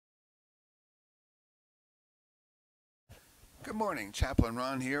Good morning, Chaplain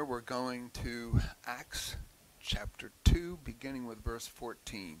Ron here. We're going to Acts chapter 2, beginning with verse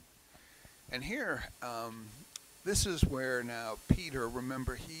 14. And here, this is where now Peter,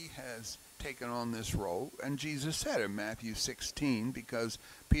 remember, he has taken on this role. And Jesus said in Matthew 16, because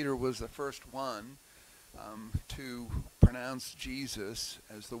Peter was the first one to pronounce Jesus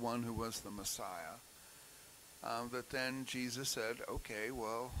as the one who was the Messiah, that then Jesus said, okay,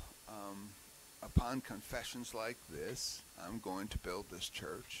 well, upon confessions like this, I'm going to build this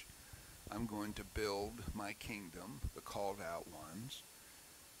church. I'm going to build my kingdom, the called out ones.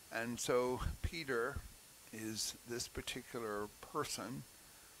 And so Peter is this particular person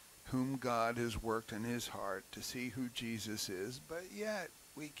whom God has worked in his heart to see who Jesus is, but yet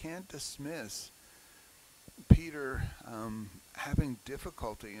we can't dismiss Peter having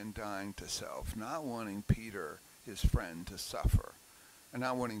difficulty in dying to self, not wanting Peter, his friend, to suffer. And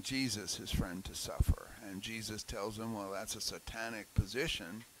not wanting Jesus, his friend, to suffer. And Jesus tells him, well, that's a satanic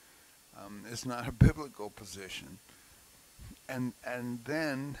position. It's not a biblical position. And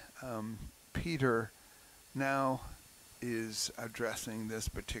then Peter now is addressing this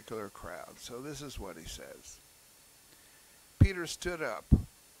particular crowd. So this is what he says. Peter stood up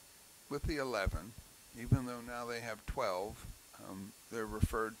with the 11, even though now they have 12. They're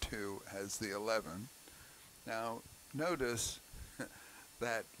referred to as the 11. Now, notice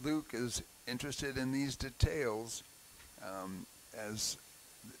that Luke is interested in these details, as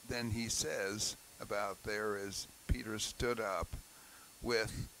then he says about there is Peter stood up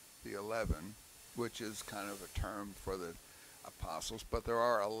with the 11, which is kind of a term for the apostles, but there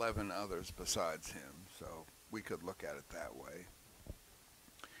are 11 others besides him, so we could look at it that way.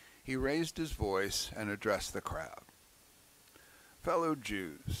 He raised his voice and addressed the crowd. Fellow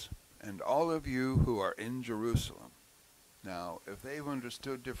Jews, and all of you who are in Jerusalem. Now, if they've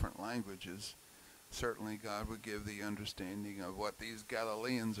understood different languages, certainly God would give the understanding of what these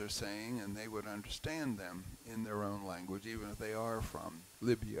Galileans are saying, and they would understand them in their own language, even if they are from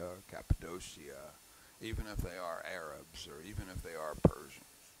Libya, Cappadocia, even if they are Arabs, or even if they are Persians.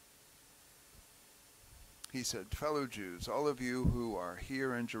 He said, fellow Jews, all of you who are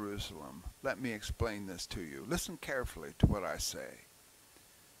here in Jerusalem, let me explain this to you. Listen carefully to what I say.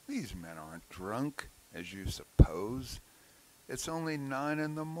 These men aren't drunk, as you suppose. It's only 9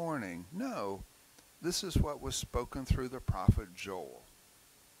 in the morning. No, this is what was spoken through the prophet Joel.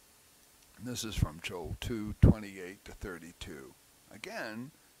 And this is from Joel 2:28 to 32.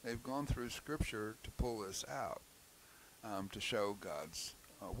 Again, they've gone through Scripture to pull this out, to show God's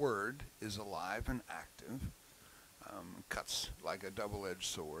word is alive and active, cuts like a double-edged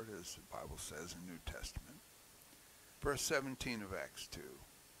sword, as the Bible says in New Testament. Verse 17 of Acts 2.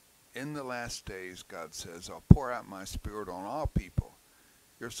 In the last days, God says, I'll pour out my Spirit on all people.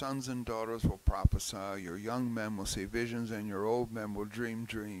 Your sons and daughters will prophesy, your young men will see visions, and your old men will dream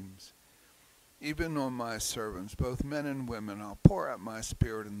dreams. Even on my servants, both men and women, I'll pour out my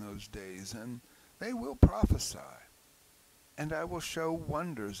Spirit in those days, and they will prophesy. And I will show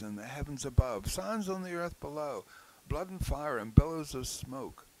wonders in the heavens above, signs on the earth below, blood and fire and billows of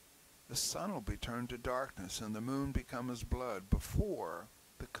smoke. The sun will be turned to darkness, and the moon become as blood before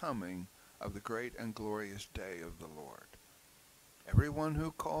the coming of the great and glorious day of the Lord. Everyone who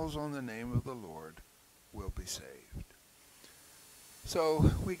calls on the name of the Lord will be saved.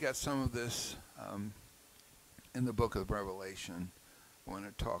 So we got some of this in the book of Revelation when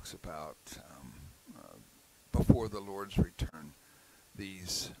it talks about before the Lord's return,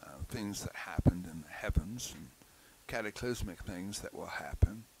 these things that happened in the heavens and cataclysmic things that will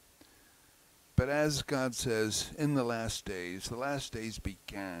happen. But as God says, in the last days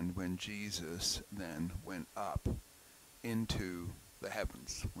began when Jesus then went up into the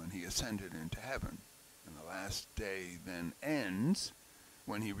heavens, when he ascended into heaven. And the last day then ends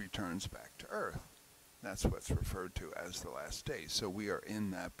when he returns back to earth. That's what's referred to as the last days. So we are in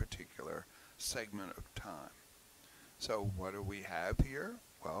that particular segment of time. So what do we have here?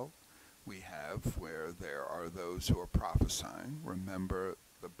 Well, we have where there are those who are prophesying. Remember,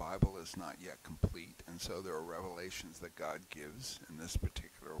 the Bible is not yet complete, and so there are revelations that God gives in this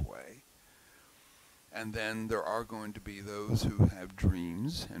particular way. And then there are going to be those who have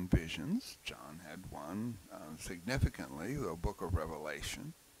dreams and visions. John had one significantly, the book of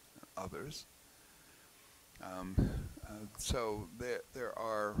Revelation, others. So there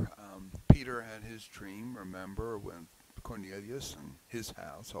are, Peter had his dream, remember, when Cornelius and his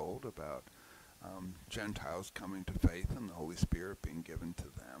household about Gentiles coming to faith and the Holy Spirit being given to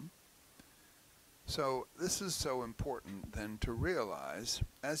them. So this is so important then to realize,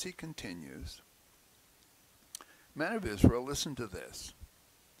 as he continues, men of Israel, listen to this.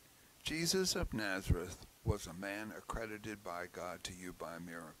 Jesus of Nazareth was a man accredited by God to you by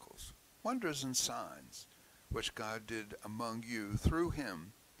miracles, wonders and signs, which God did among you through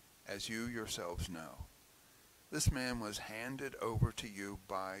him, as you yourselves know. This man was handed over to you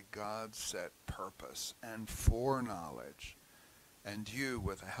by God's set purpose and foreknowledge, and you,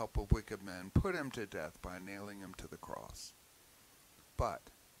 with the help of wicked men, put him to death by nailing him to the cross. But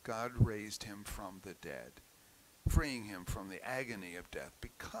God raised him from the dead, freeing him from the agony of death,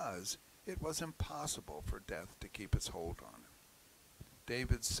 because it was impossible for death to keep its hold on him.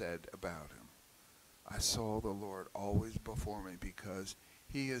 David said about him, I saw the Lord always before me, because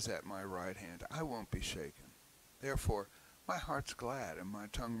he is at my right hand. I won't be shaken. Therefore, my heart's glad and my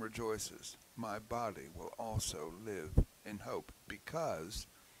tongue rejoices. My body will also live in hope, because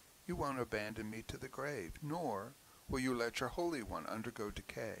you won't abandon me to the grave, nor will you let your Holy One undergo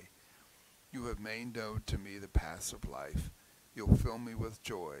decay. You have made known to me the paths of life. You'll fill me with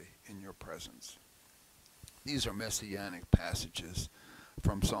joy in your presence. These are messianic passages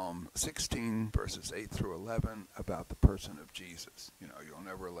from Psalm 16, verses 8 through 11, about the person of Jesus. You know, you'll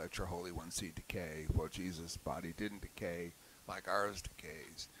never let your Holy One see decay. Well, Jesus' body didn't decay like ours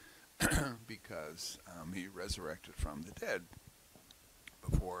decays, because he resurrected from the dead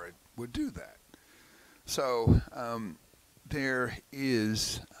before it would do that. So there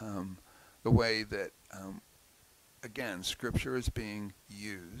is the way that, again, Scripture is being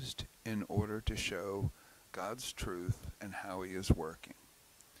used in order to show God's truth and how he is working.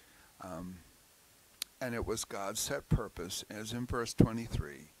 And it was God's set purpose, as in verse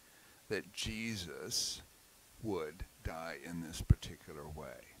 23, that Jesus would die in this particular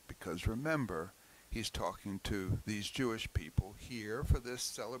way. Because remember, he's talking to these Jewish people here for this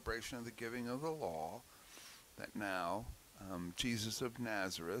celebration of the giving of the law, that now Jesus of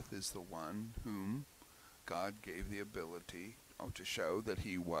Nazareth is the one whom God gave the ability to show that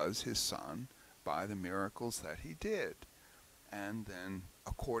he was his son by the miracles that he did. And then,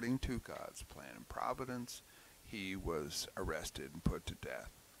 according to God's plan and providence, he was arrested and put to death.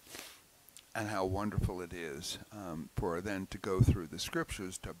 And how wonderful it is for then to go through the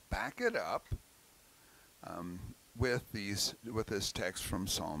Scriptures to back it up with this text from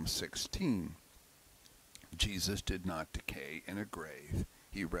Psalm 16. Jesus did not decay in a grave.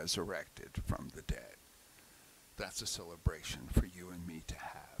 He resurrected from the dead. That's a celebration for you and me to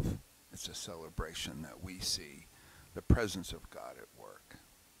have. It's a celebration that we see the presence of God at work.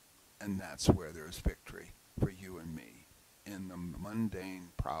 And that's where there's victory for you and me in the mundane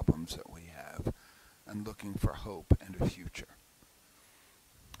problems that we have, and looking for hope and a future.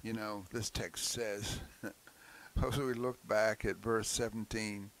 You know, this text says, as we look back at verse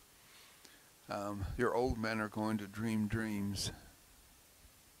 17, your old men are going to dream dreams.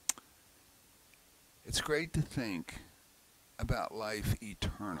 It's great to think about life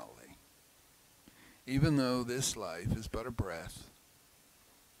eternally. Even though this life is but a breath,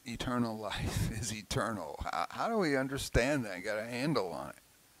 eternal life is eternal. How do we understand that? Got a handle on it.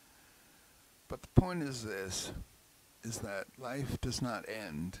 But the point is this, is that life does not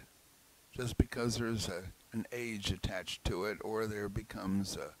end just because there's an age attached to it, or there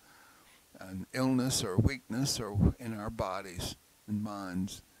becomes an illness or weakness or in our bodies and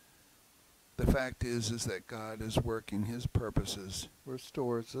minds. The fact is that God is working his purposes,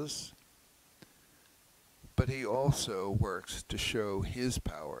 restores us, but he also works to show his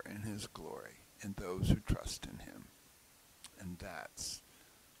power and his glory in those who trust in him. And that's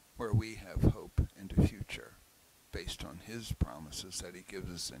where we have hope and a future based on his promises that he gives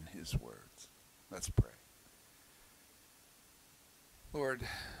us in his words. Let's pray. Lord,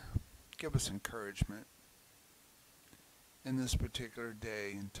 give us encouragement in this particular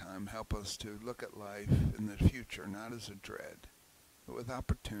day and time. Help us to look at life in the future, not as a dread, but with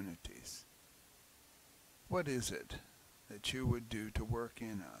opportunities. What is it that you would do to work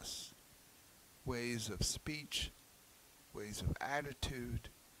in us? Ways of speech, ways of attitude,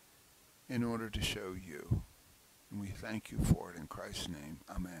 in order to show you. And we thank you for it in Christ's name.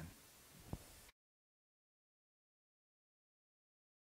 Amen.